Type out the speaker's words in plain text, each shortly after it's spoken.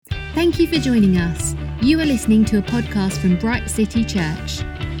Thank you for joining us. You are listening to a podcast from Bright City Church.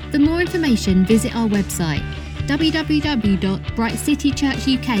 For more information, visit our website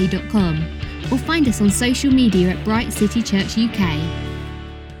www.brightcitychurchuk.com or find us on social media at Bright City Church UK.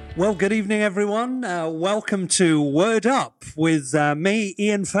 Well, good evening, everyone. Welcome to Word Up with me,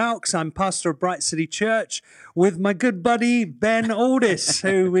 Ian Fowkes. I'm pastor of Bright City Church with my good buddy, Ben Aldis,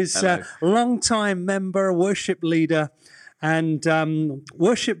 who is a long-time member, worship leader, and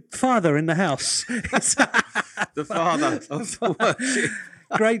worship father in the house. The father of the worship.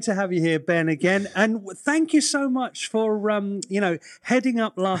 Great to have you here, Ben, again. And thank you so much for, heading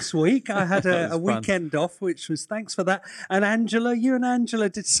up last week. I had a weekend off, which was thanks for that. And Angela, you and Angela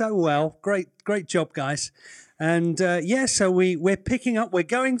did so well. Great job, guys. And so we're picking up, we're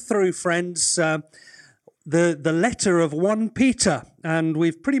going through, friends, the letter of 1 Peter. And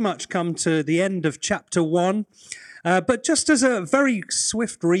we've pretty much come to the end of chapter 1. But just as a very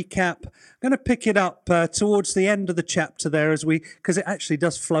swift recap, I'm going to pick it up towards the end of the chapter there because it actually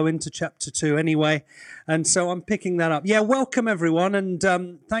does flow into chapter 2 anyway. And so I'm picking that up. Yeah, welcome everyone, and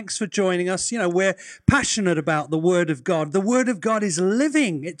thanks for joining us. You know, we're passionate about the Word of God. The Word of God is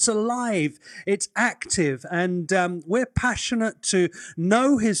living, it's alive, it's active, and we're passionate to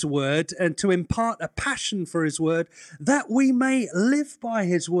know His Word and to impart a passion for His Word that we may live by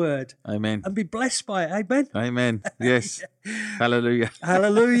His Word. Amen. And be blessed by it. Amen. Amen. Yes. Hallelujah.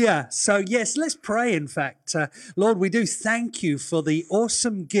 Hallelujah. So, yes, let's pray, in fact. Lord, we do thank you for the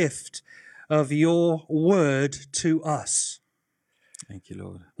awesome gift of your word to us. Thank you,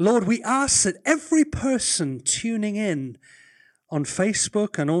 Lord. Lord, we ask that every person tuning in on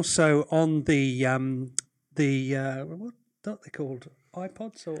Facebook and also on the what are they called?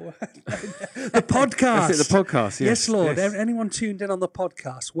 iPods or the podcast? Is it the podcast? Yes, Lord. Yes. Anyone tuned in on the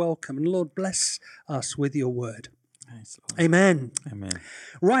podcast, welcome. And Lord, bless us with your word. Thanks, Lord. Amen. Amen.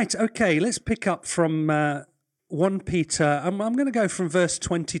 Right, okay, let's pick up from 1 Peter. I'm going to go from verse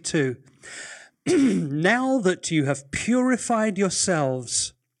 22. Now that you have purified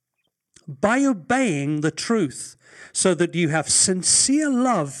yourselves by obeying the truth, so that you have sincere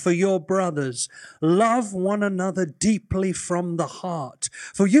love for your brothers, love one another deeply from the heart.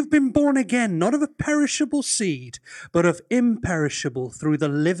 For you've been born again, not of a perishable seed, but of imperishable, through the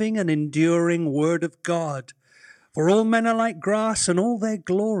living and enduring word of God. For all men are like grass, and all their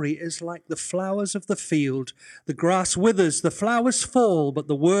glory is like the flowers of the field. The grass withers, the flowers fall, but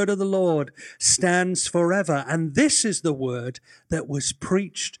the word of the Lord stands forever. And this is the word that was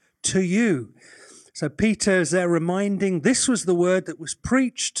preached to you. So Peter is there reminding this was the word that was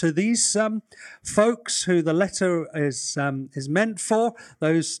preached to these folks who the letter is meant for,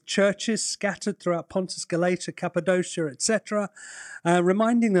 those churches scattered throughout Pontus, Galatia, Cappadocia, etc.,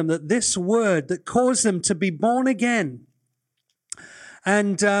 reminding them that this word that caused them to be born again.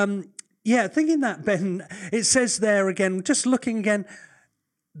 And thinking that, Ben, it says there again, just looking again,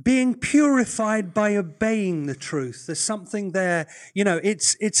 being purified by obeying the truth. There's something there,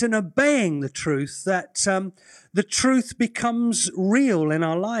 it's in obeying the truth that the truth becomes real in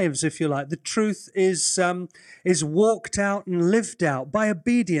our lives, if you like. The truth is walked out and lived out by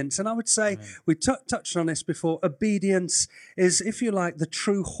obedience. And I would say, we touched on this before, obedience is, if you like, the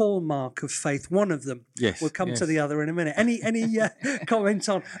true hallmark of faith, one of them. Yes. We'll come to the other in a minute. Any comments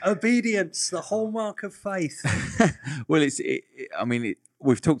on obedience, the hallmark of faith? Well,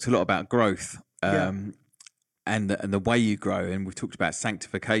 we've talked a lot about growth and the way you grow, and we've talked about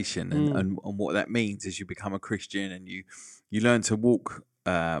sanctification and what that means as you become a Christian and you learn to walk.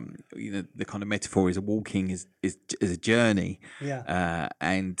 The kind of metaphor is walking is a journey,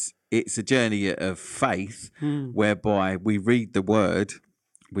 and it's a journey of faith whereby we read the word,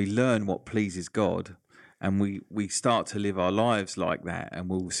 we learn what pleases God, and we start to live our lives like that.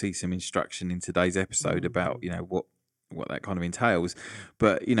 And we'll see some instruction in today's episode about what that kind of entails.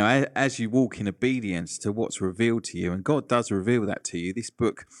 But as you walk in obedience to what's revealed to you, and God does reveal that to you. This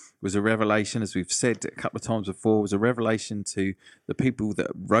book was a revelation, as we've said a couple of times before, was a revelation to the people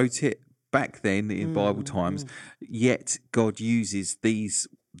that wrote it back then in Bible times. Yet God uses these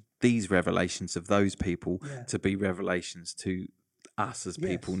revelations of those people to be revelations to us as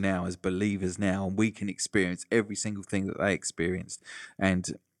people now, as believers now, and we can experience every single thing that they experienced. And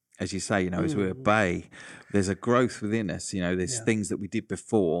as you say, as we obey, there's a growth within us. There's things that we did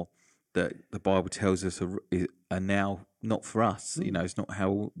before that the Bible tells us are now not for us. It's not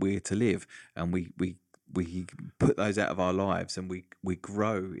how we're to live. And we put those out of our lives, and we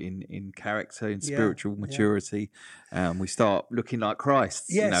grow in character, in spiritual maturity, and we start looking like Christ.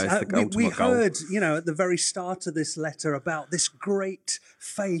 Yes, it's the ultimate we goal. heard, at the very start of this letter about this great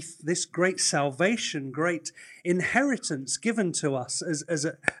faith, this great salvation, great inheritance given to us as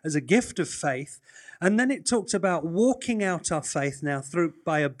a gift of faith. And then it talked about walking out our faith now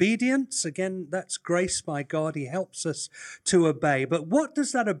by obedience. Again, that's grace by God. He helps us to obey. But what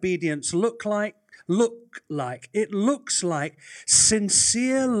does that obedience look like? It looks like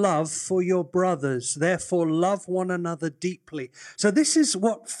sincere love for your brothers. Therefore, love one another deeply. So this is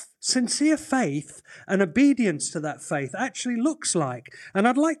what sincere faith and obedience to that faith actually looks like. And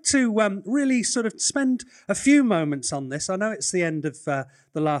I'd like to really sort of spend a few moments on this. I know it's the end of the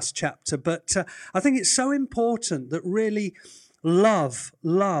last chapter, but I think it's so important that really love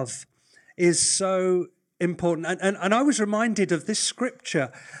is so important. And I was reminded of this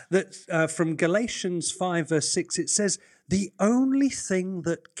scripture that from Galatians 5 verse 6, it says, the only thing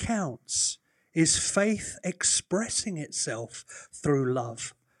that counts is faith expressing itself through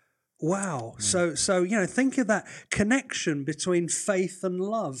love. Wow. So think of that connection between faith and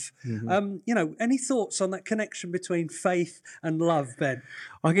love. Mm-hmm. Any thoughts on that connection between faith and love, Ben?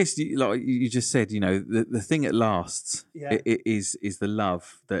 I guess, like you just said, the thing that lasts is the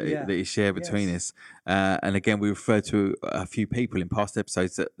love that is shared between us. And again, we referred to a few people in past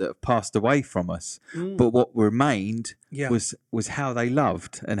episodes that have passed away from us. But what remained was how they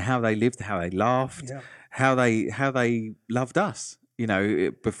loved and how they lived, how they laughed, how they loved us.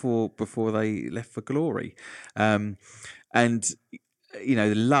 Before they left for glory, and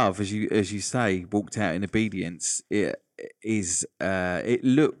the love, as you say, walked out in obedience. It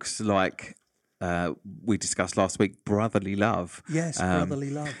looks like we discussed last week, brotherly love. Yes,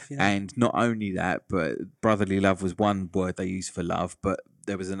 brotherly love. Yeah. And not only that, but brotherly love was one word they used for love, but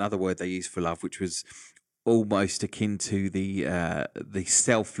there was another word they used for love, which was almost akin to the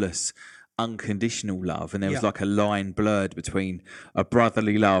selfless, unconditional love. And there was like a line blurred between a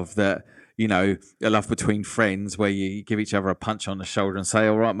brotherly love that, a love between friends where you give each other a punch on the shoulder and say,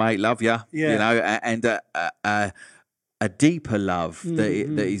 all right, mate, love you, and a deeper love that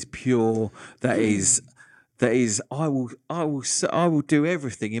is pure, that is I will do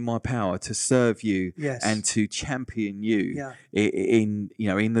everything in my power to serve you and to champion you in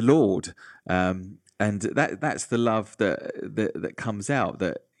the Lord. And that's the love that comes out,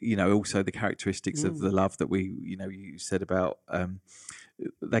 that also the characteristics of the love that you said about,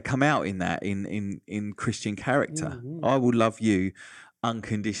 they come out in that in Christian character. I will love you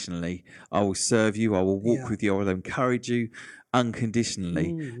unconditionally. I will serve you. I will walk with you. I will encourage you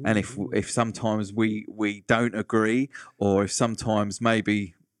unconditionally. And if sometimes we don't agree, or if sometimes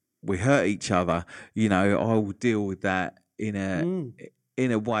maybe we hurt each other, I will deal with that in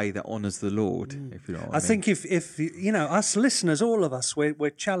a way that honours the Lord, if you know what I mean. I think if us listeners, all of us,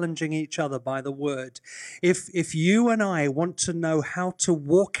 we're challenging each other by the word. If you and I want to know how to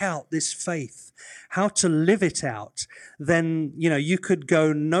walk out this faith, how to live it out, then, you could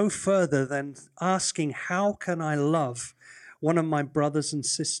go no further than asking, how can I love one of my brothers and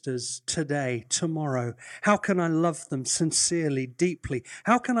sisters today, tomorrow? How can I love them sincerely, deeply?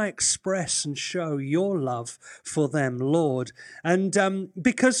 How can I express and show your love for them, Lord? And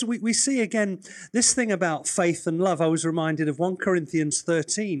because we see again this thing about faith and love, I was reminded of 1 Corinthians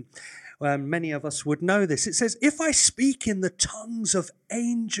 13. Many of us would know this. It says, if I speak in the tongues of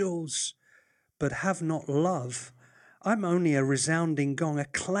angels but have not love, I'm only a resounding gong, a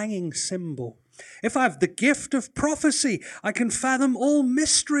clanging cymbal. If I have the gift of prophecy, I can fathom all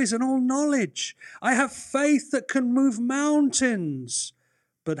mysteries and all knowledge. I have faith that can move mountains,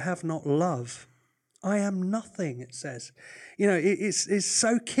 but have not love. I am nothing, it says. It's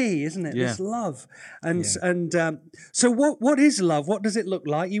so key, isn't it? This love. So what is love? What does it look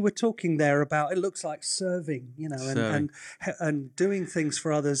like? You were talking there about, it looks like serving, and doing things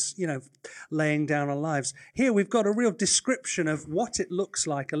for others, laying down our lives. Here we've got a real description of what it looks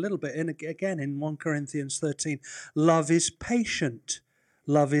like a little bit. And again, in 1 Corinthians 13, love is patient.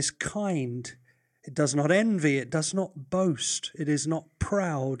 Love is kind. It does not envy, it does not boast, it is not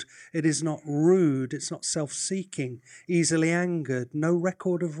proud, it is not rude, it's not self-seeking, easily angered, no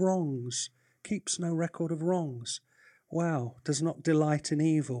record of wrongs, keeps no record of wrongs. Wow, does not delight in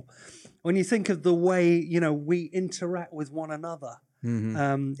evil. When you think of the way, we interact with one another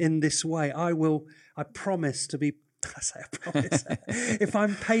in this way, I promise to be, I say I promise. If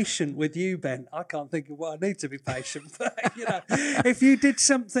I'm patient with you, Ben, I can't think of what I need to be patient. But, if you did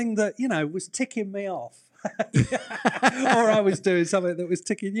something that, was ticking me off, or I was doing something that was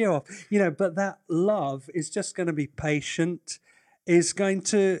ticking you off, but that love is just going to be patient, is going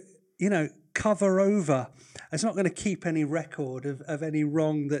to, cover over. It's not going to keep any record of any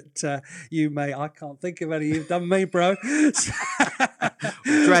wrong that you may. I can't think of any you've done me, bro.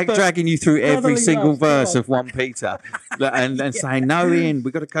 Dragging you through every single love, verse of 1 Peter and saying, no, Ian,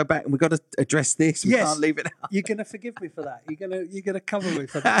 we've got to go back and we've got to address this. We can't leave it out. You're going to forgive me for that. You're going to cover me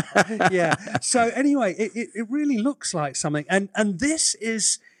for that. Yeah. So anyway, it really looks like something. And this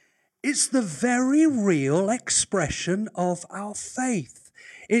is, it's the very real expression of our faith.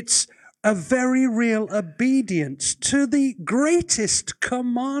 It's a very real obedience to the greatest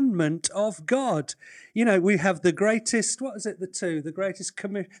commandment of God. You know, we have the greatest, what is it, the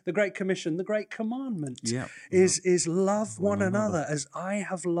Great Commission, the Great Commandment is love one another as I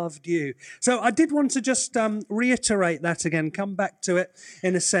have loved you. So I did want to just reiterate that again, come back to it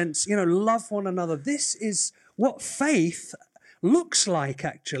in a sense, you know, love one another. This is what faith looks like,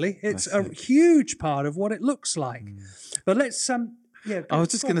 actually. It's a huge part of what it looks like. But let's... I was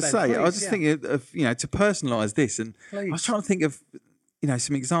just going to say, I was just thinking of, you know, to personalise this, and I was trying to think of, you know,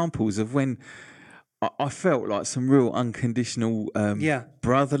 some examples of when I felt like some real unconditional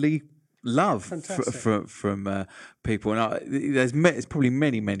brotherly love from people. And there's probably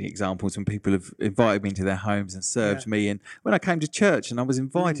many examples when people have invited me into their homes and served me. And when I came to church and I was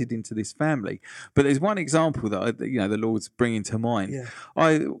invited into this family, but there's one example that the Lord's bringing to mind.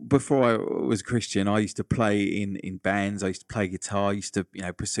 Before I was Christian, I used to play in bands. I used to play guitar. I used to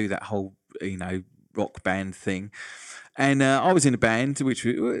pursue that whole rock band thing. And I was in a band, which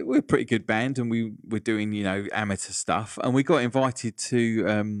we're a pretty good band, and we were doing amateur stuff. And we got invited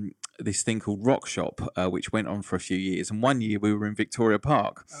to this thing called Rock Shop, which went on for a few years. And one year we were in Victoria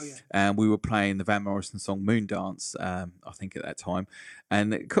Park, and we were playing the Van Morrison song Moon Dance, I think at that time.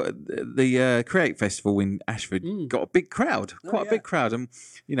 And the Create Festival in Ashford got a big crowd, quite a big crowd. And,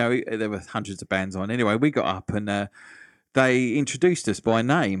 there were hundreds of bands on. Anyway, we got up and they introduced us by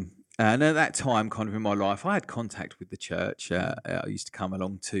name. And at that time, kind of in my life, I had contact with the church. I used to come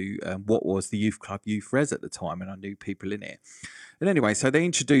along to what was the youth club, Youth Res at the time, and I knew people in it. And anyway, so they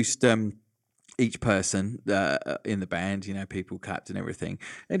introduced each person in the band, people clapped and everything.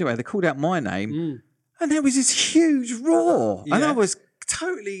 Anyway, they called out my name, and there was this huge roar. And I was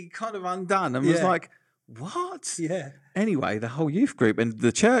totally kind of undone and was like, what? Yeah. Anyway, the whole youth group and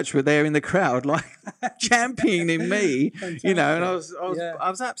the church were there in the crowd, like championing me, and I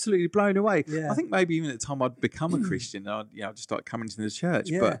was absolutely blown away. Yeah. I think maybe even at the time I'd become a Christian, and I'd just start coming to the church.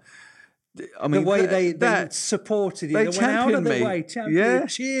 Yeah. But I mean, the way they supported you, they went out of the way, championed,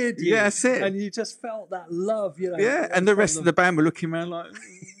 cheered you, that's it, and you just felt that love, Yeah, and the rest of the band were looking around like,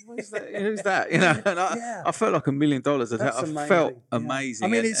 who's that? And I felt like $1 million. I felt amazing. I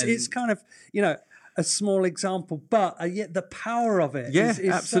mean, it's kind of a small example, but yet the power of it is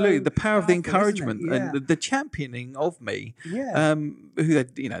absolutely so the power of the encouragement and the championing of me, who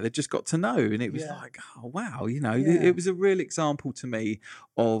they just got to know, and it was like, oh wow, it was a real example to me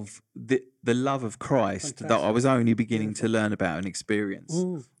of the love of Christ that I was only beginning to learn about and experience.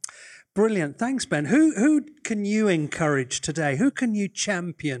 Brilliant. Thanks, Ben. Who can you encourage today? Who can you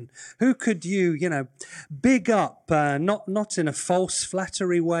champion? Who could you, big up, not in a false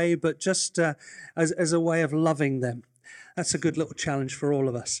flattery way, but just as a way of loving them? That's a good little challenge for all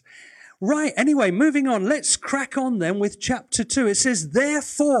of us. Right. Anyway, moving on. Let's crack on then with chapter 2. It says,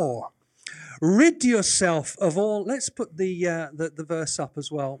 therefore, rid yourself of all. Let's put the verse up as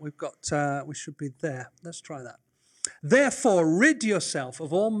well. We should be there. Let's try that. Therefore, rid yourself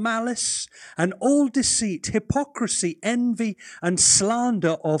of all malice and all deceit, hypocrisy, envy, and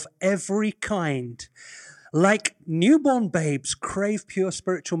slander of every kind. Like newborn babes, crave pure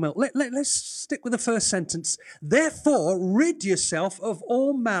spiritual milk. Let's stick with the first sentence. Therefore, rid yourself of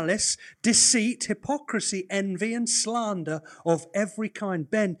all malice, deceit, hypocrisy, envy, and slander of every kind.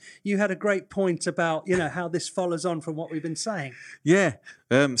 Ben, you had a great point about, how this follows on from what we've been saying. Yeah.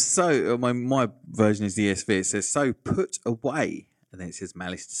 So my version is the ESV. It says, so put away. And then it says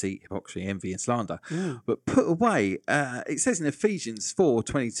malice, deceit, hypocrisy, envy, and slander. But put away, it says in Ephesians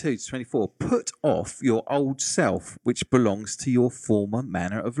 4:22-24, put off your old self, which belongs to your former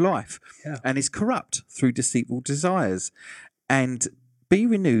manner of life, and is corrupt through deceitful desires. And be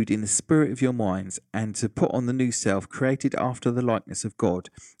renewed in the spirit of your minds, and to put on the new self, created after the likeness of God,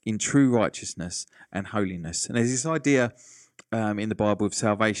 in true righteousness and holiness. And there's this idea in the Bible of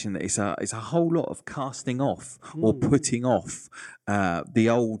salvation that it's a whole lot of casting off or putting off the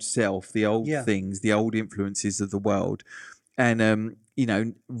old self, the old things, the old influences of the world, and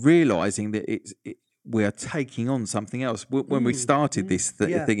realizing that we are taking on something else. When we started this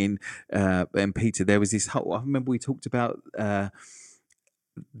thing in Peter, there was this whole. I remember we talked about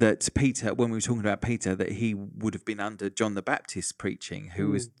that Peter, when we were talking about Peter, that he would have been under John the Baptist preaching,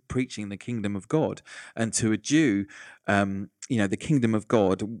 who was preaching the kingdom of God. And to a Jew, the kingdom of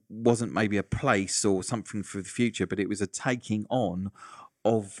God wasn't maybe a place or something for the future, but it was a taking on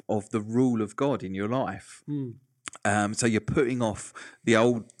of the rule of God in your life. So you're putting off the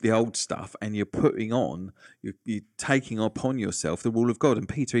old stuff, and you're taking upon yourself the rule of God. And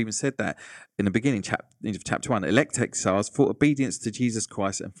Peter even said that in the beginning of chapter 1. Elect exiles for obedience to Jesus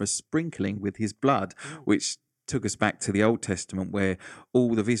Christ and for sprinkling with his blood, which took us back to the Old Testament, where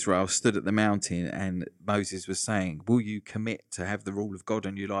all of Israel stood at the mountain and Moses was saying, will you commit to have the rule of God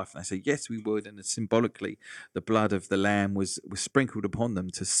in your life? And they said, yes, we would. And symbolically, the blood of the lamb was sprinkled upon them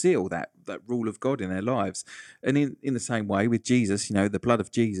to seal that rule of God in their lives. And in the same way with Jesus, the blood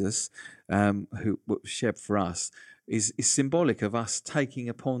of Jesus, who was shed for us, is symbolic of us taking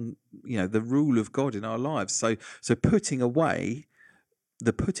upon, the rule of God in our lives. So putting away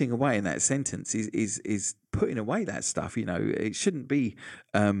in that sentence is putting away that stuff. It shouldn't be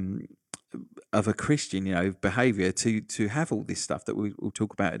of a Christian, behavior to have all this stuff that we'll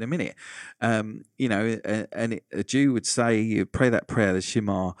talk about in a minute. And a Jew would say, you pray that prayer, the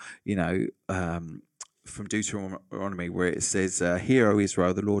Shema, from Deuteronomy, where it says, "Hear, O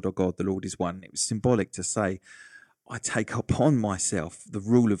Israel, the Lord our God, the Lord is one." It was symbolic to say, I take upon myself the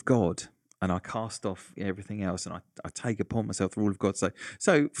rule of God, and I cast off everything else, and I take upon myself the rule of God.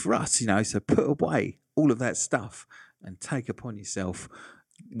 So for us, so put away all of that stuff and take upon yourself,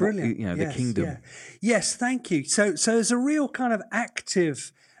 brilliant, the kingdom. Yeah. Yes, thank you. So there's a real kind of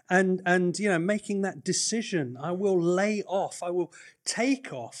active and making that decision. I will lay off, I will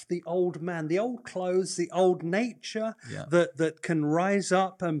take off the old man, the old clothes, the old nature that can rise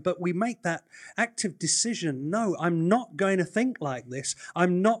up. But we make that active decision. No, I'm not going to think like this.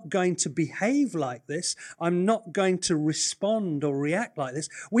 I'm not going to behave like this. I'm not going to respond or react like this.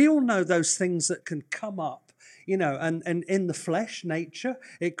 We all know those things that can come up. And in the flesh nature,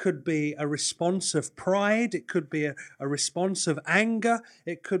 it could be a response of pride. It could be a response of anger.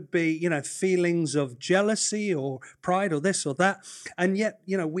 It could be, feelings of jealousy or pride or this or that. And yet,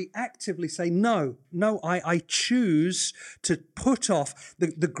 we actively say, no, I choose to put off.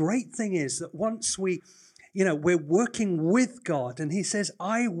 The great thing is that once we're working with God, and he says,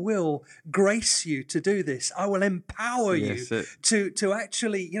 I will grace you to do this. I will empower you to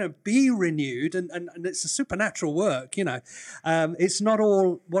actually, be renewed. And it's a supernatural work, It's not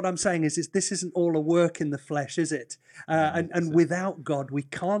all, what I'm saying is this isn't all a work in the flesh, is it? And without God, we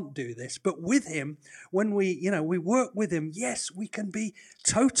can't do this. But with him, when we work with him, yes, we can be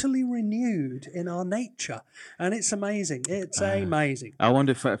totally renewed in our nature. And it's amazing. It's amazing. I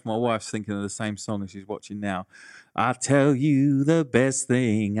wonder if my wife's thinking of the same song as she's watching now. I tell you the best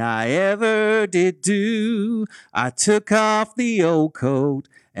thing I ever did do. I took off the old coat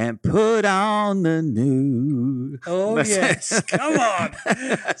and put on the new. Oh, yes. Come on.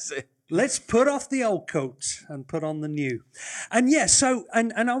 That's it. Let's put off the old coat and put on the new. And so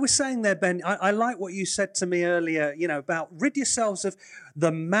I was saying there, Ben, I like what you said to me earlier, about rid yourselves of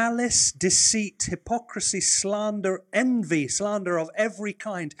the malice, deceit, hypocrisy, slander, envy, slander of every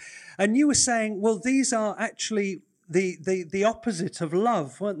kind. And you were saying, well, these are actually the opposite of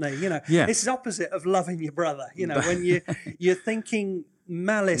love, weren't they? It's the opposite of loving your brother, when you're thinking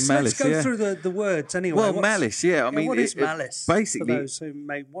malice. Let's go through the words anyway. Well, malice, I mean, what is malice? Basically, for those who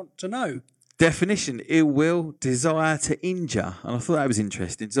may want to know. Definition: ill will, desire to injure. And I thought that was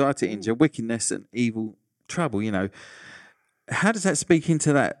interesting. Desire to injure, wickedness and evil, trouble. How does that speak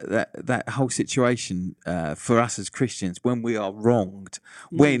into that whole situation for us as Christians when we are wronged?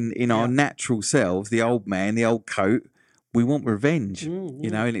 When in our natural selves, the old man, the old coat, we want revenge. And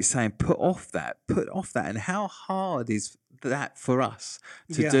it's saying put off that. And how hard is that for us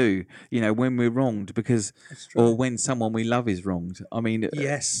to do, when we're wronged, or when someone we love is wronged? I mean,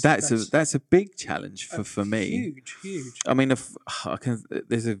 that's a big challenge for me. Huge. I mean,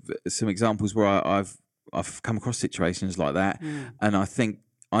 there's some examples where I've come across situations like that, and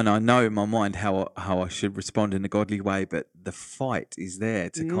I know in my mind how I should respond in a godly way, but the fight is there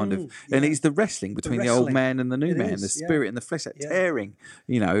to kind of, and it's the wrestling between the old man and the new man, the spirit and the flesh, that tearing,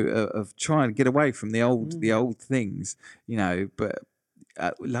 of trying to get away from the old things, but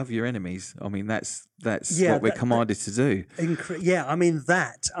love your enemies. I mean, that's what we're commanded to do. I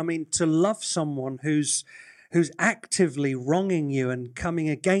mean, to love someone who's actively wronging you and coming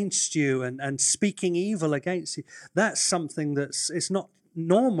against you and speaking evil against you, that's something it's not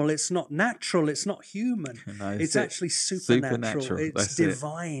normal, it's not natural, it's not human. No, it's actually supernatural. It's That's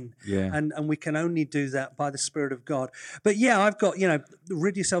divine. Yeah. And we can only do that by the Spirit of God. But yeah, I've got,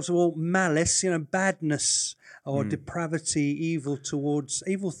 rid yourselves of all malice, badness or depravity, evil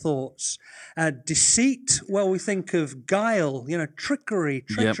thoughts, deceit. Well, we think of guile, trickery,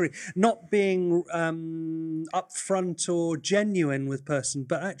 not being upfront or genuine with person,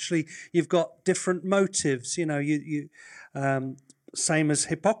 but actually you've got different motives. Same as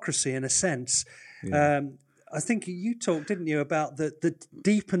hypocrisy in a sense. Yeah. I think you talked, didn't you, about the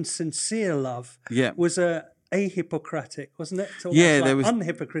deep and sincere love was ahypocritic, wasn't it? There was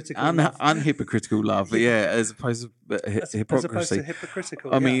unhypocritical love. Unhypocritical love, as opposed to hypocrisy. As opposed to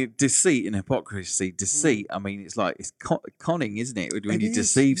hypocritical. I mean, deceit and hypocrisy. Deceit. I mean, it's like it's conning, isn't it? When you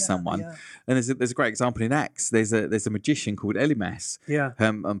deceive someone. Yeah. And there's a great example in Acts. There's a magician called Elymas. Yeah.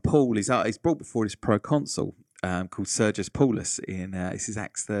 And Paul he's brought before this proconsul called Sergius Paulus in this is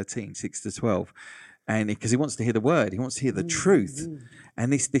Acts 13, 6-12. And because he wants to hear the word, he wants to hear the truth.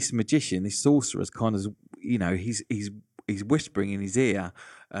 And this magician, this sorcerer, is kind of, he's whispering in his ear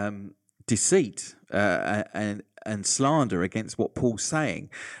deceit and slander against what Paul's saying.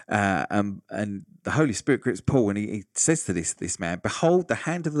 And the Holy Spirit grips Paul, and he says to this man, "Behold, the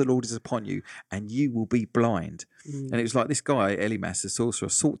hand of the Lord is upon you, and you will be blind." And it was like this guy, Elymas, the sorcerer,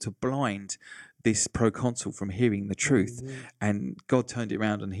 sought to blind this proconsul from hearing the truth, and God turned it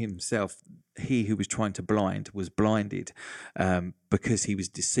around on himself. He who was trying to blind was blinded because he was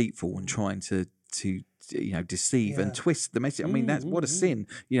deceitful and trying to deceive and twist the message. I mean, that's what a sin.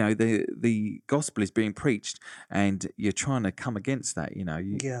 The gospel is being preached, and you're trying to come against that.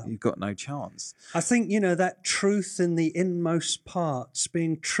 You've got no chance. I think that truth in the inmost parts,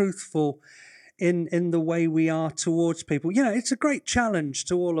 being truthful in the way we are towards people. It's a great challenge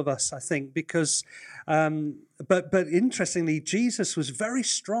to all of us, I think, because but interestingly, Jesus was very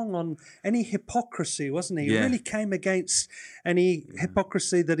strong on any hypocrisy, wasn't he? He really came against any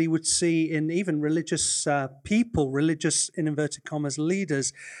hypocrisy that he would see in even religious people, religious, in inverted commas,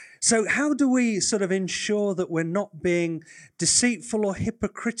 leaders. So how do we sort of ensure that we're not being deceitful or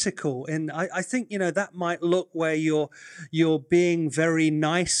hypocritical? And I think, that might look where you're being very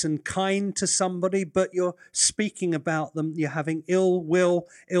nice and kind to somebody, but you're speaking about them, you're having ill will,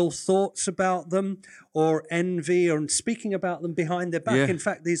 ill thoughts about them, or envy, or speaking about them behind their back. Yeah. In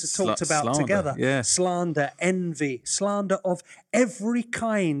fact, these are talked about slander, together. yeah. Slander, envy, slander of every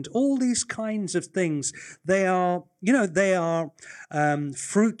kind, all these kinds of things. They are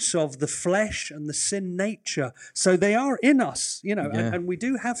fruits of the flesh and the sin nature. So they are in us, and we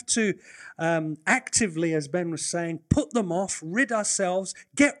do have to actively, as Ben was saying, put them off, rid ourselves,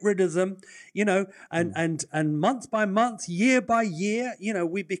 get rid of them, and month by month, year by year,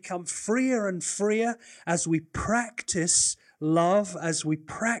 we become freer and freer as we practice love, as we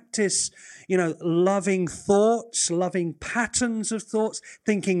practice, loving thoughts, loving patterns of thoughts,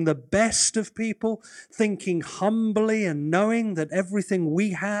 thinking the best of people, thinking humbly and knowing that everything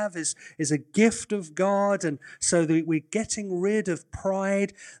we have is a gift of God. And so that we're getting rid of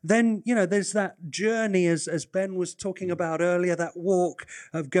pride. Then, there's that journey, as Ben was talking about earlier, that walk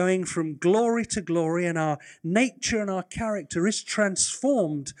of going from glory to glory, and our nature and our character is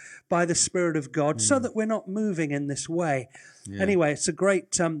transformed by the Spirit of God so that we're not moving in this way. Yeah. Anyway, it's a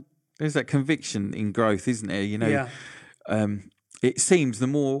great... There's that conviction in growth, isn't there? It seems the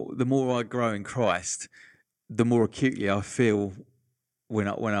more I grow in Christ, the more acutely I feel when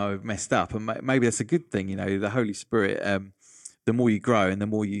I've messed up, and maybe that's a good thing. The Holy Spirit. The more you grow, and the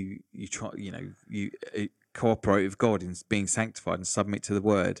more you try, you cooperate with God in being sanctified and submit to the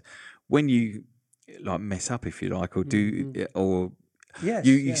Word. When you mess up, if you like, or do or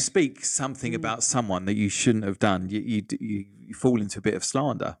you speak something about someone that you shouldn't have done. You fall into a bit of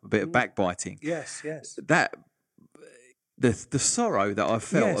slander, a bit of backbiting. Yes. That the sorrow that I've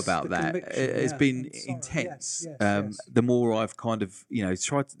felt about that has been intense. Yes. The more I've kind of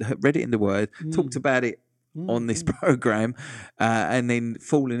read it in the Word, talked about it on this program, and then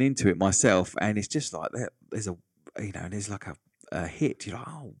fallen into it myself, and it's just like that. There's like a hit. You're like,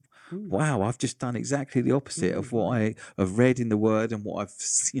 oh. Wow, I've just done exactly the opposite of what I have read in the Word and what I've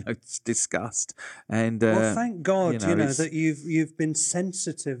discussed. And thank God, that you've been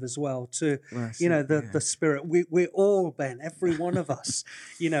sensitive as well to the Spirit. We're all, Ben, every one of us,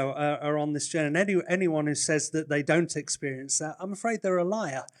 are on this journey. And anyone who says that they don't experience that, I'm afraid they're a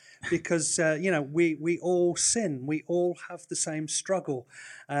liar, because we all sin, we all have the same struggle,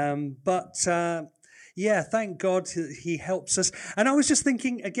 but. Yeah, thank God he helps us. And I was just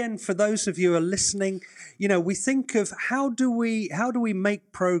thinking again, for those of you who are listening, we think of how do we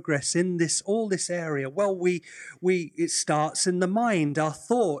make progress in all this area? Well, it starts in the mind, our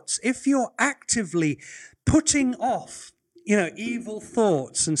thoughts. If you're actively putting off evil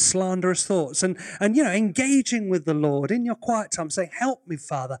thoughts and slanderous thoughts and engaging with the Lord in your quiet time, say, help me,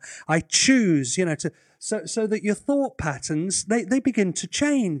 Father, I choose, so that your thought patterns, they begin to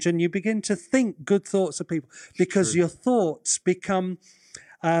change and you begin to think good thoughts of people because your thoughts become,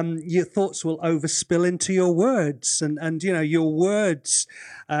 your thoughts will overspill into your words and your words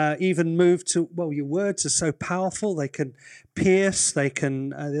even move to, well, your words are so powerful, they can pierce, they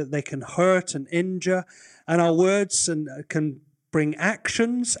can hurt and injure, and our words can bring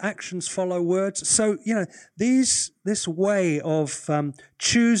actions follow words. So this way of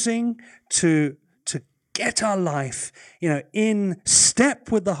choosing to get our life in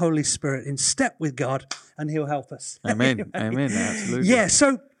step with the Holy Spirit, in step with God, and he'll help us. Amen. Amen. Absolutely. Yeah,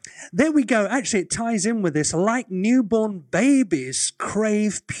 so there we go. Actually, it ties in with this. Like newborn babies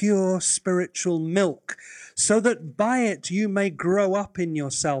crave pure spiritual milk, so that by it you may grow up in your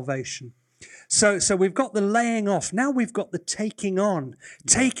salvation. So we've got the laying off. Now we've got the taking on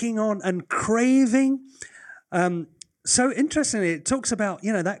and craving. So interestingly, it talks about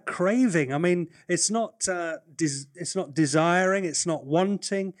that craving. I mean, it's not desiring, it's not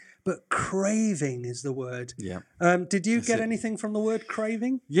wanting, but craving is the word. Yeah. Did you get anything from the word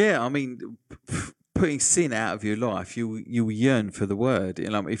craving? Yeah, I mean, putting sin out of your life, you yearn for the word.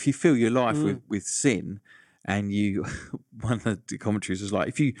 If you fill your life with sin, and one of the commentaries was like,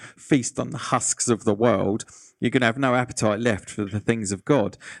 if you feast on the husks of the world, you're going to have no appetite left for the things of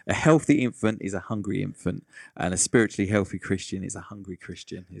God. A healthy infant is a hungry infant, and a spiritually healthy Christian is a hungry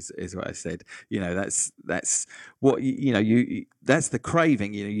Christian. Is what I said. That's what that's the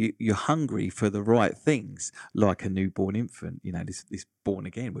craving. You're hungry for the right things, like a newborn infant. This born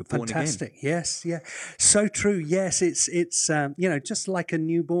again. We're born Fantastic. again. Yes, yeah, so true. Yes, it's just like a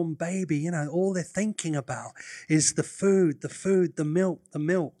newborn baby. All they're thinking about is the food, the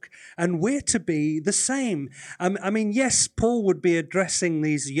milk, and we're to be the same. I mean, yes, Paul would be addressing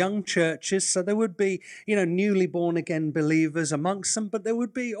these young churches, so there would be, newly born again believers amongst them, but there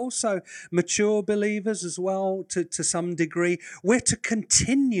would be also mature believers as well to some degree. We're to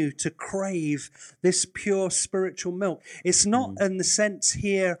continue to crave this pure spiritual milk. It's not in the sense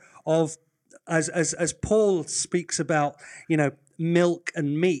here of, as Paul speaks about, milk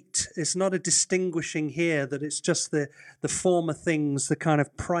and meat. It's not a distinguishing here that it's just the former things, the kind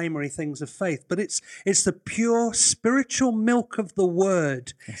of primary things of faith, but it's the pure spiritual milk of the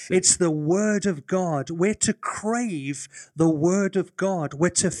Word. It's the Word of God. We're to crave the Word of God. We're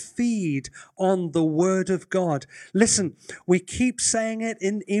to feed on the Word of God. Listen, we keep saying it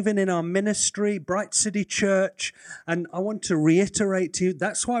even in our ministry, Bright City Church, and I want to reiterate to you,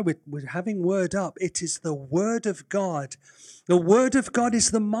 that's why we're having Word Up. It is the Word of God. The Word of God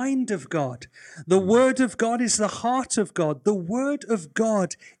is the mind of God. The Word of God is the heart of God. The Word of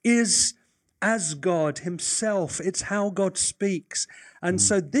God is as God himself. It's how God speaks. And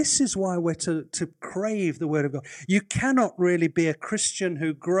so this is why we're to crave the Word of God. You cannot really be a Christian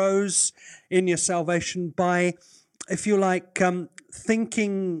who grows in your salvation by, if you like,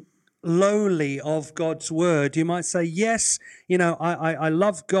 thinking lowly of God's word. You might say, yes, I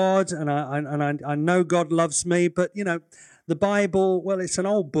love God and I know God loves me, but the Bible, well, it's an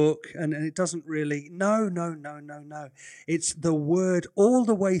old book and it doesn't really, no. It's the Word all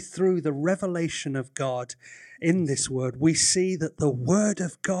the way through the revelation of God. In this Word, we see that the Word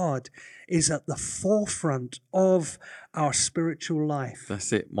of God is at the forefront of our spiritual life.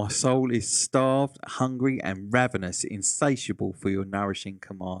 That's it. My soul is starved, hungry, and ravenous, insatiable for your nourishing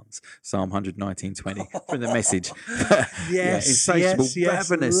commands. Psalm 119:20 from the Message. Yes, insatiable,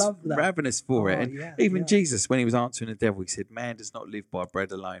 yes, ravenous for it. And even Jesus, when he was answering the devil, he said, "Man does not live by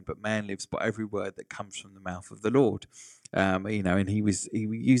bread alone, but man lives by every word that comes from the mouth of the Lord." And he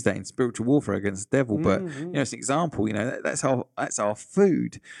used that in spiritual warfare against the devil. But it's an example. That's our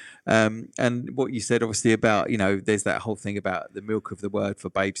food. And what you said, obviously, about there's that whole thing about the milk of the word for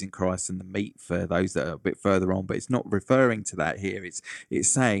babes in Christ and the meat for those that are a bit further on. But it's not referring to that here. It's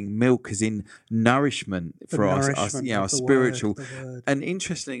saying milk is in nourishment for us, our spiritual. And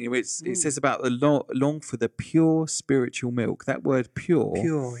interestingly, it says about the long for the pure spiritual milk. That word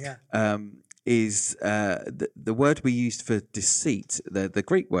pure, yeah. Is the word we used for deceit, the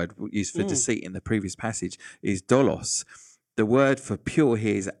Greek word used for deceit in the previous passage is dolos. The word for pure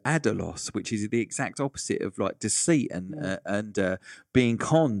here is adalos, which is the exact opposite of like deceit and being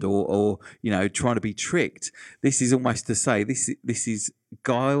conned or trying to be tricked. This is almost to say this is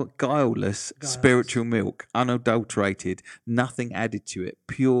guileless spiritual milk, unadulterated, nothing added to it,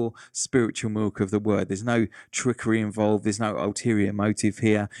 pure spiritual milk of the word. There's no trickery involved. There's no ulterior motive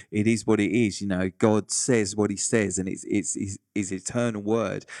here. It is what it is. God says what he says, and it's his eternal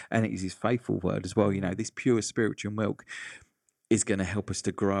word, and it is his faithful word as well. This pure spiritual milk is going to help us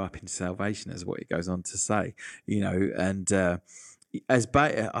to grow up in salvation, as what it goes on to say. And I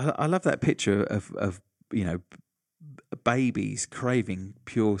love that picture of babies craving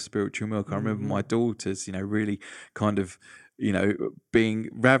pure spiritual milk. I remember my daughters, really kind of, being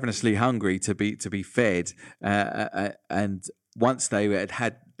ravenously hungry to be fed, and once they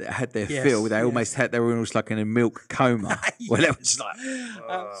had their fill, they almost they were almost like in a milk coma. Well, it was like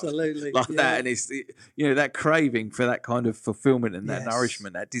absolutely like that, and it's that craving for that kind of fulfillment and that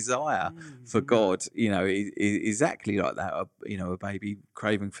nourishment, that desire for God. Is exactly like that. A baby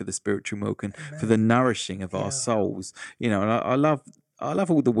craving for the spiritual milk and for the nourishing of our souls. And I love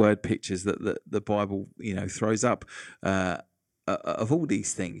all the word pictures that the Bible throws up. Of all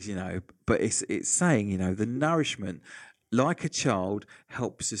these things, but it's saying, the nourishment, like a child,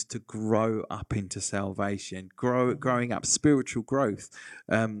 helps us to grow up into salvation, growing up, spiritual growth.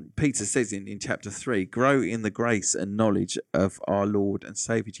 Peter says in chapter 3, grow in the grace and knowledge of our Lord and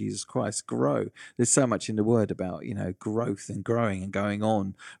Saviour Jesus Christ. Grow. There's so much in the word about, growth and growing and going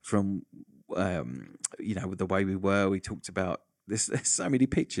on from, the way we were. We talked about, there's so many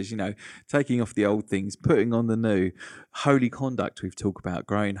pictures, taking off the old things, putting on the new. Holy conduct, we've talked about,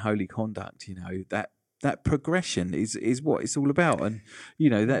 growing holy conduct, that progression is what it's all about. And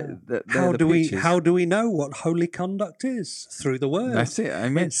how do we know what holy conduct is? Through the word. That's it. I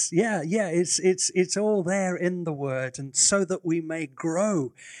mean, it's all there in the word, and so that we may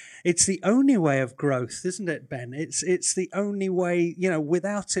grow. It's the only way of growth, isn't it, Ben? It's the only way,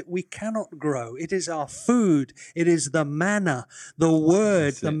 without it we cannot grow. It is our food. It is the manna, the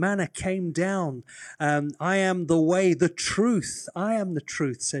word. The manna came down. I am the way, the truth. I am the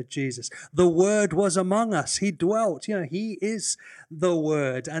truth, said Jesus. The word was among us. He dwelt. He is the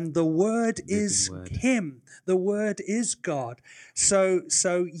word, and the word is him. The word is God. So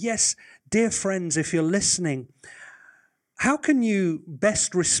yes, dear friends, if you're listening, how can you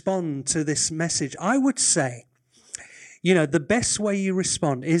best respond to this message? I would say, the best way you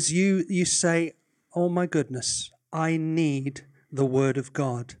respond is you say, oh my goodness, I need the word of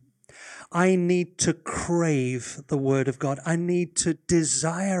God. I need to crave the word of God. I need to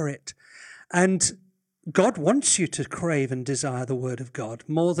desire it. And God wants you to crave and desire the word of God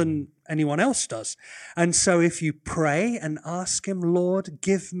more than anyone else does. And so if you pray and ask him, Lord,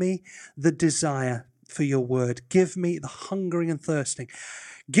 give me the desire for your word. Give me the hungering and thirsting.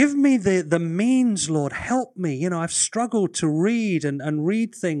 Give me the means, Lord. Help me. I've struggled to read and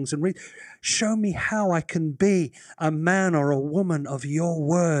read things and read. Show me how I can be a man or a woman of your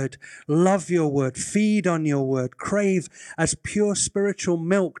word. Love your word. Feed on your word. Crave as pure spiritual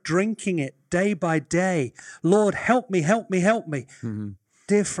milk, drinking it day by day. Lord, help me, help me, help me. Mm-hmm.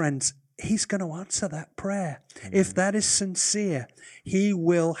 Dear friends, he's going to answer that prayer. Amen. If that is sincere, he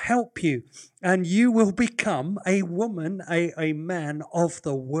will help you, and you will become a woman, a man of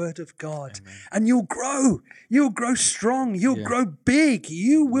the word of God. Amen. And you'll grow strong, you'll grow big,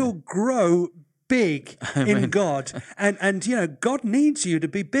 you will grow big in God. And God needs you to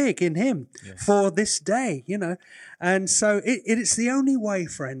be big in him for this day, And so it's the only way,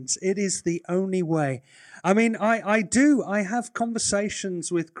 friends. It is the only way. I mean, I have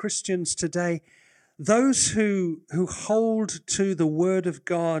conversations with Christians today, those who hold to the word of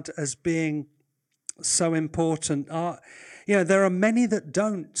God as being so important. There are many that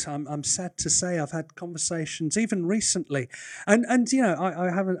don't. I'm sad to say. I've had conversations even recently, and I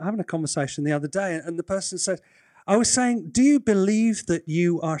having a conversation the other day, and the person said, I was saying, do you believe that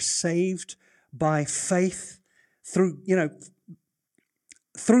you are saved by faith through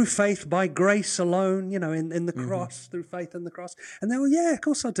faith, by grace alone, in the cross, through faith in the cross? And they were, yeah, of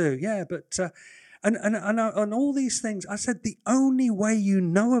course I do. Yeah, but, and all these things, I said, the only way you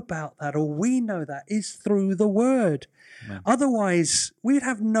know about that, or we know that, is through the word. Amen. Otherwise, we'd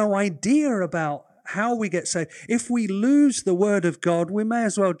have no idea about how we get saved. If we lose the word of God, we may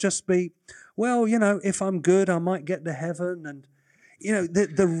as well just be, well, if I'm good, I might get to heaven. And,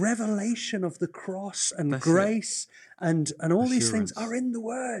 the revelation of the cross and grace and all these things are in the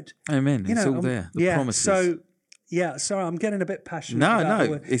word. Amen. It's all there. The promises. So, sorry, I'm getting a bit passionate about the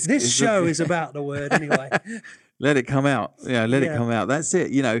word. This show is about the word anyway. Let it come out. Let it come out. That's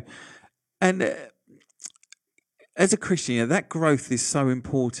it, And as a Christian, that growth is so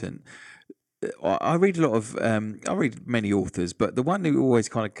important. I read a lot of I read many authors, but the one who always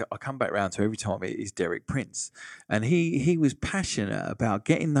I come back around to every time is Derek Prince, and he was passionate about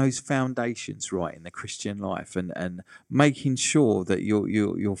getting those foundations right in the Christian life, and making sure that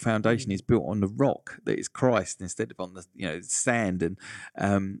your foundation is built on the rock that is Christ instead of on the sand.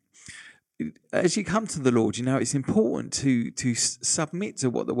 And as you come to the Lord, it's important to submit to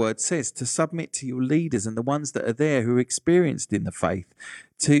what the Word says, to submit to your leaders and the ones that are there who are experienced in the faith,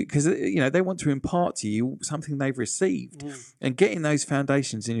 because they want to impart to you something they've received. And getting those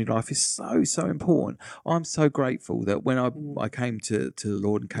foundations in your life is so important. I'm so grateful that when I came to the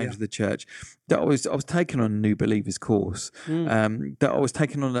Lord and came to the church, that I was taken on a new believers course, that I was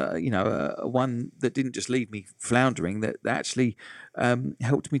taken on a one that didn't just leave me floundering, that actually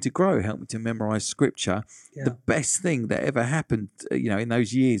helped me to grow, helped me to memorize scripture. The best thing that ever happened in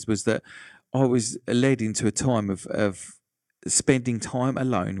those years was that I was led into a time of spending time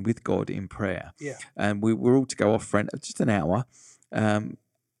alone with God in prayer. And we were all to go off for just an hour and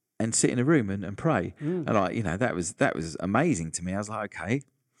sit in a room and pray. And that was amazing to me. I was like, okay,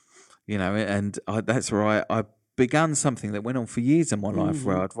 that's where I began something that went on for years in my life,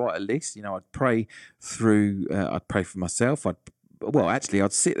 where I'd write a list. I'd pray through. I'd pray for myself. I'd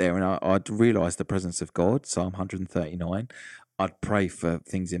sit there and I'd realise the presence of God. Psalm 139. I'd pray for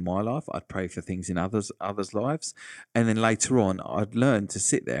things in my life. I'd pray for things in others' lives. And then later on, I'd learn to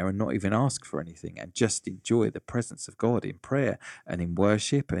sit there and not even ask for anything and just enjoy the presence of God in prayer and in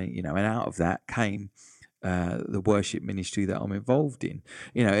worship. And, and out of that came the worship ministry that I'm involved in.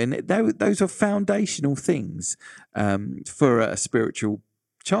 And those are foundational things for a spiritual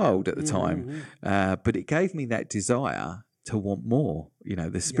child at the time. But it gave me that desire to want more,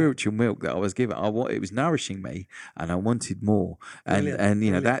 the spiritual milk that I was given. It was nourishing me, and I wanted more. And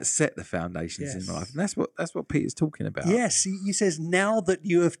that set the foundations in my life. And that's what Peter's talking about. Yes, he says, now that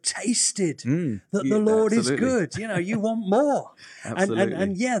you have tasted that the Lord is good, you want more.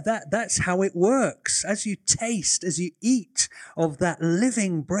 and that's how it works. As you taste, as you eat of that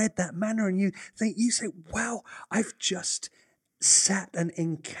living bread, that manna, and you say, wow, I've just sat and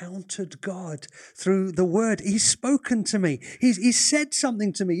encountered God through the Word. He's spoken to me. He's said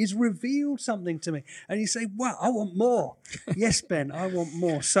something to me. He's revealed something to me. And you say, wow, I want more. Yes, Ben, I want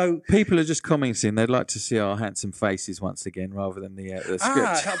more. So people are just commenting. They'd like to see our handsome faces once again rather than the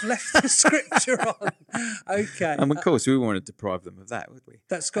scripture. I've left the scripture on. Okay. And of course, we wouldn't want to deprive them of that, would we?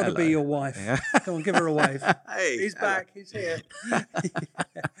 That's got to be your wife. Yeah. Come on, give her a wave. Hey, he's back. He's here.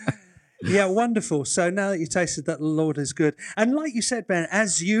 Yeah, wonderful. So now that you tasted that the Lord is good. And like you said, Ben,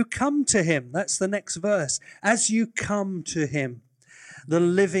 as you come to him, that's the next verse. As you come to him, the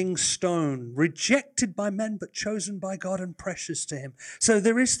living stone, rejected by men but chosen by God and precious to him. So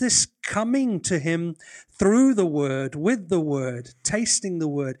there is this coming to him through the Word, with the Word, tasting the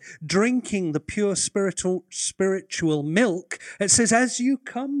Word, drinking the pure spiritual milk. It says, as you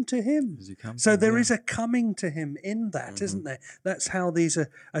come to him. So there is a coming to him in that, isn't there? That's how these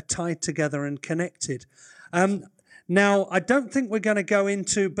are tied together and connected. Now, I don't think we're going to go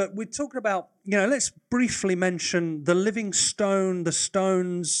into, but we're talking about, let's briefly mention the living stone, the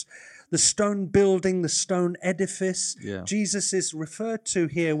stones, the stone building, the stone edifice. Yeah. Jesus is referred to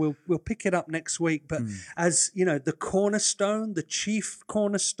here. We'll pick it up next week, but as, the cornerstone, the chief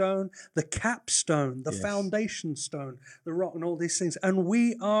cornerstone, the capstone, the foundation stone, the rock, and all these things. And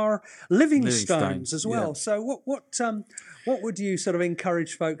we are living stones as well. Yeah. So what would you sort of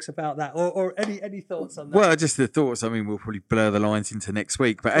encourage folks about that, or any thoughts on that? Well, just the thoughts. I mean, we'll probably blur the lines into next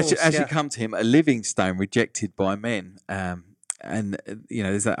week. But as you come to him, a living stone rejected by men. And,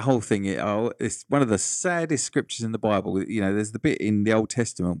 there's that whole thing. It's one of the saddest scriptures in the Bible. There's the bit in the Old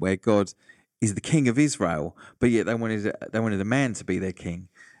Testament where God is the king of Israel, but yet they wanted a man to be their king.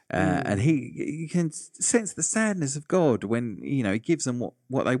 And you can sense the sadness of God when, he gives them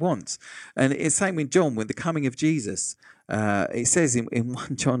what they want. And it's the same with John, with the coming of Jesus. It says in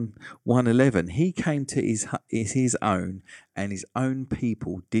 1 John 1:11, he came to his own, and his own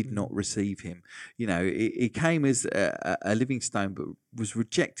people did not receive him. He came as a living stone, but was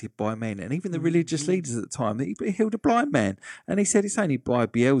rejected by men, and even the religious leaders at the time. He healed a blind man, and he said it's only by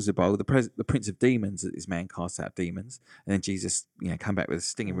Beelzebul, the prince of demons, that this man casts out demons. And then Jesus, come back with a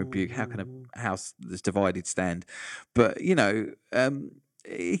stinging rebuke. How can a house that's divided stand? But he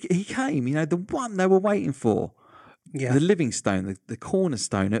came, the one they were waiting for. Yeah. The living stone, the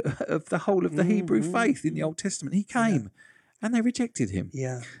cornerstone of the whole of the Hebrew faith in the Old Testament. He came, and they rejected him.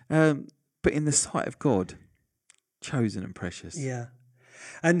 Yeah. But in the sight of God, chosen and precious. Yeah.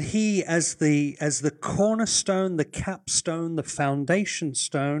 And he, as the cornerstone, the capstone, the foundation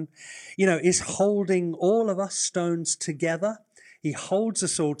stone, is holding all of us stones together. He holds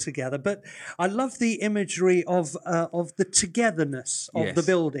us all together. But I love the imagery of the togetherness of the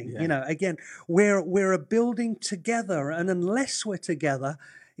building. Yeah. You know, again, we're a building together, and unless we're together,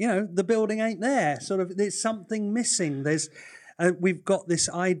 you know, the building ain't there. Sort of, there's something missing. We've got this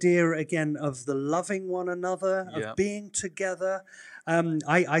idea again of the loving one another, of being together.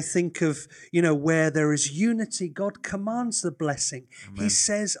 I think of, you know, where there is unity, God commands the blessing. Amen. He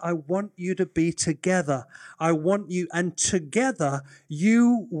says, I want you to be together. I want you, and together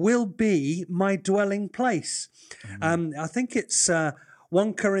you will be my dwelling place. I think it's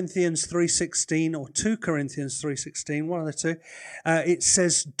 1 Corinthians 3:16 or 2 Corinthians 3:16, one of the two. It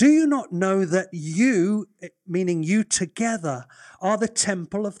says, do you not know that you, meaning you together, are the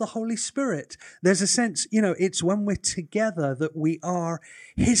temple of the Holy Spirit? There's a sense, you know, it's when we're together that we are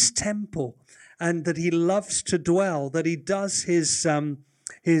his temple, and that he loves to dwell, that he does his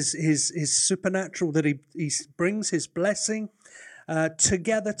supernatural, that he brings his blessing.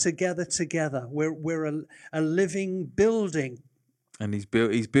 Together. We're a living building. And he's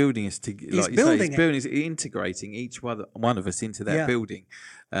building us to, like you say, he's building us, integrating each one of us into that building,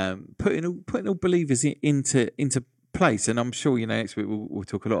 putting all believers into place. And I'm sure, you know, next week we'll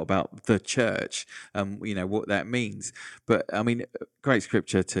talk a lot about the church, you know, what that means. But I mean, great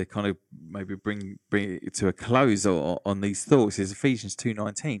scripture to kind of maybe bring it to a close on these thoughts is Ephesians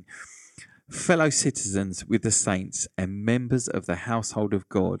 2:19. Fellow citizens with the saints and members of the household of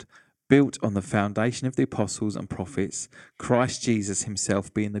God, built on the foundation of the apostles and prophets, Christ Jesus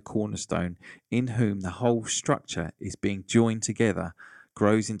himself being the cornerstone, in whom the whole structure is being joined together,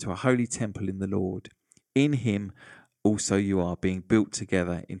 grows into a holy temple in the Lord. In him also you are being built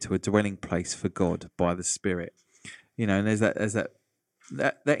together into a dwelling place for God by the Spirit. You know, and there's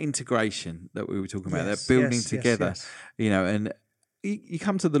that integration that we were talking about, that building together. You know, and you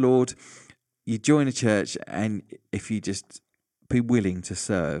come to the Lord, you join a church, and if you just be willing to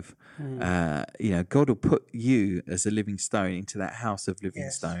serve, you know, God will put you as a living stone into that house of living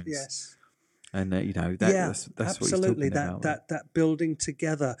stones. Yes. And you know, that's absolutely what he's talking about. That building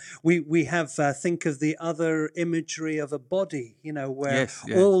together. We have think of the other imagery of a body, you know, where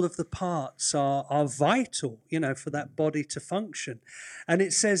all of the parts are vital, you know, for that body to function. And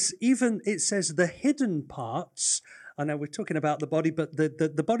it says the hidden parts. I know we're talking about the body, but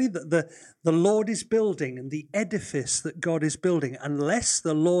the body that the Lord is building, and the edifice that God is building, unless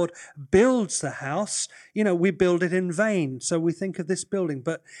the Lord builds the house, you know, we build it in vain. So we think of this building,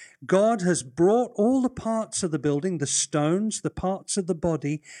 but God has brought all the parts of the building, the stones, the parts of the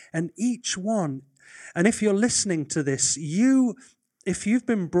body, and each one. And if you're listening to this, if you've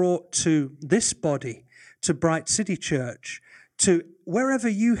been brought to this body, to Bright City Church, to wherever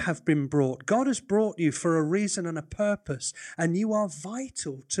you have been brought, God has brought you for a reason and a purpose, and you are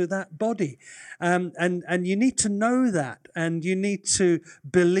vital to that body. And you need to know that, and you need to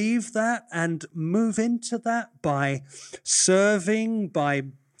believe that and move into that by serving, by,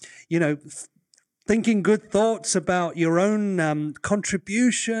 you know, thinking good thoughts about your own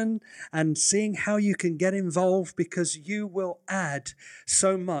contribution, and seeing how you can get involved, because you will add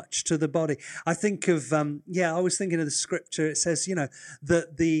so much to the body. I think of, I was thinking of the scripture. It says, you know,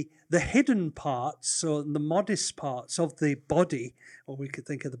 that the hidden parts, or the modest parts of the body, or we could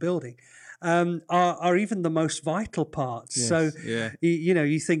think of the building, are even the most vital parts. Yes, so, you know,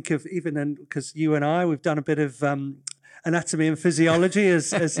 you think of even, because you and I, we've done a bit of anatomy and physiology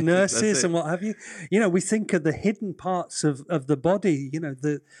as nurses and what have you. You know, we think of the hidden parts of the body, you know,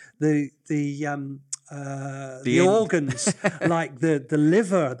 the organs, like the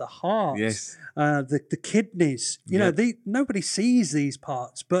liver, the heart, the kidneys. You know, nobody sees these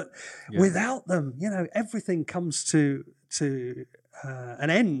parts, but without them, you know, everything comes to an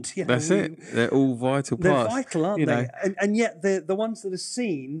end. You know, that's it. They're all vital parts. They're vital, aren't they? And yet the ones that are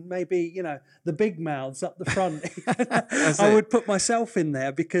seen, maybe, you know, the big mouths up the front. I would put myself in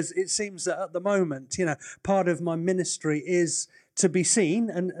there, because it seems that at the moment, you know, part of my ministry is to be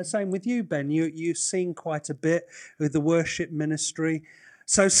seen. And same with you, Ben. You've seen quite a bit with the worship ministry.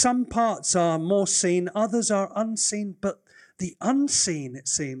 So some parts are more seen, others are unseen, but the unseen, it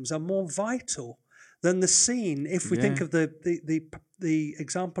seems, are more vital than the seen, if we think of the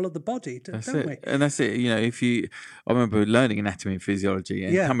example of the body, don't we? And that's it. You know, I remember learning anatomy and physiology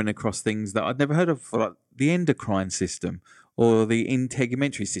and coming across things that I'd never heard of, like the endocrine system or the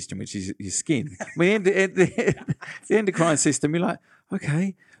integumentary system, which is your skin. I mean, the endocrine system, you're like,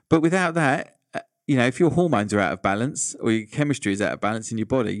 okay, but without that, you know, if your hormones are out of balance or your chemistry is out of balance in your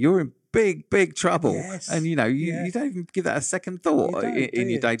body, you're in big trouble. Yes. And, you know, you don't even give that a second thought in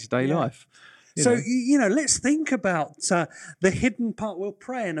your day-to-day life. So, let's think about the hidden part. We'll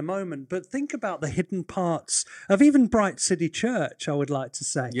pray in a moment, but think about the hidden parts of even Bright City Church, I would like to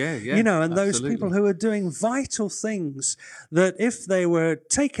say. Yeah, and absolutely. those people who are doing vital things that if they were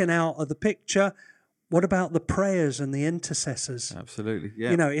taken out of the picture, what about the prayers and the intercessors? Absolutely,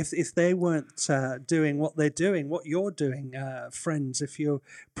 yeah. If they weren't doing what they're doing, what you're doing, friends, if you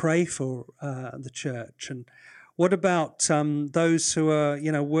pray for the church. And what about those who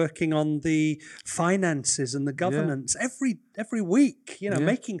are, working on the finances and the governance every week,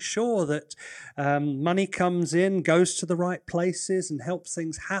 making sure that money comes in, goes to the right places and helps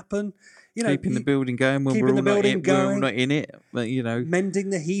things happen. Keeping the building going when we're all not in it, but mending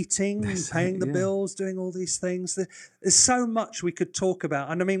the heating, paying the bills, doing all these things. There's so much we could talk about.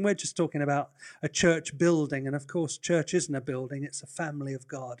 And I mean, we're just talking about a church building. And of course, church isn't a building, it's a family of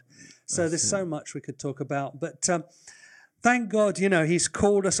God. So there's so much we could talk about. But thank God, He's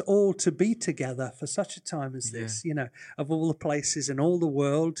called us all to be together for such a time as this, of all the places in all the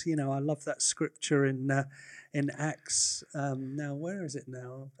world. I love that scripture in Acts, now where is it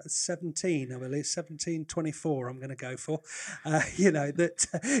now? 17, I believe, 17:24 I'm going to go for,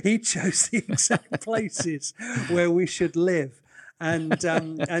 that he chose the exact places where we should live and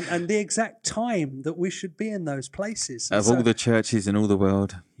the exact time that we should be in those places. Of all the churches in all the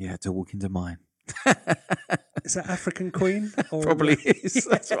world, you had to walk into mine. Is that African Queen? Or, probably is.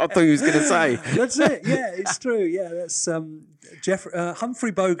 That's what I thought he was going to say. That's it, yeah, it's true. Yeah, that's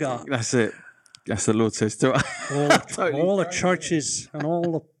Humphrey Bogart. That's it. That's the Lord says to us. All the churches and all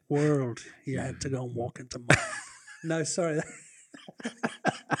the world, you had to go and walk into mine. No, sorry.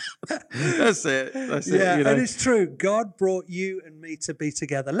 That's it. Yeah, and it's true. God brought you and me to be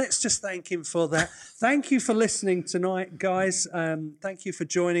together. Let's just thank Him for that. Thank you for listening tonight, guys. Thank you for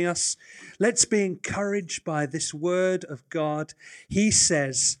joining us. Let's be encouraged by this word of God. He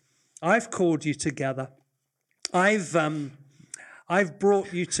says, I've called you together. I've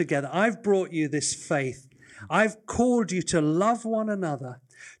brought you together. I've brought you this faith. I've called you to love one another,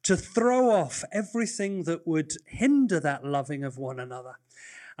 to throw off everything that would hinder that loving of one another.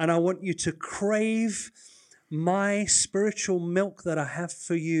 And I want you to crave my spiritual milk that I have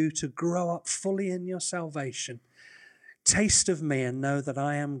for you to grow up fully in your salvation. Taste of me and know that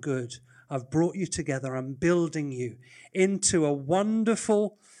I am good. I've brought you together. I'm building you into a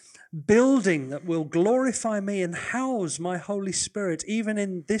wonderful building that will glorify me and house my Holy Spirit, even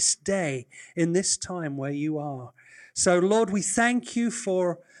in this day, in this time where you are. So, Lord, we thank you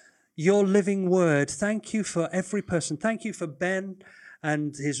for your living word. Thank you for every person. Thank you for Ben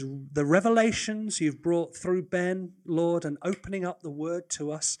and the revelations you've brought through Ben, Lord, and opening up the word to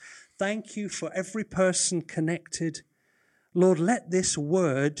us. Thank you for every person connected. Lord, let this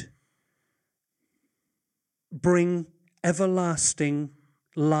word bring everlasting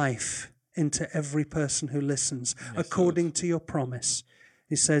life into every person who listens, according to your promise.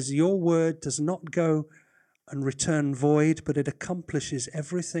 It says your word does not go and return void, but it accomplishes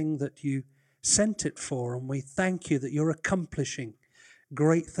everything that you sent it for. And we thank you that you're accomplishing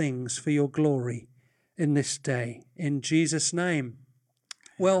great things for your glory in this day. In Jesus' name.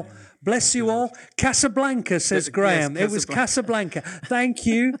 Well, bless you all. Casablanca, says Graham. Yes, it was Casablanca. Thank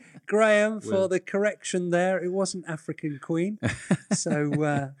you, Graham, for the correction there. It wasn't African Queen.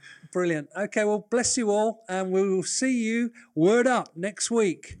 So brilliant. Okay, well, bless you all. And we will see you, word up, next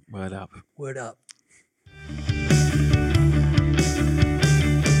week. Word up. Word up.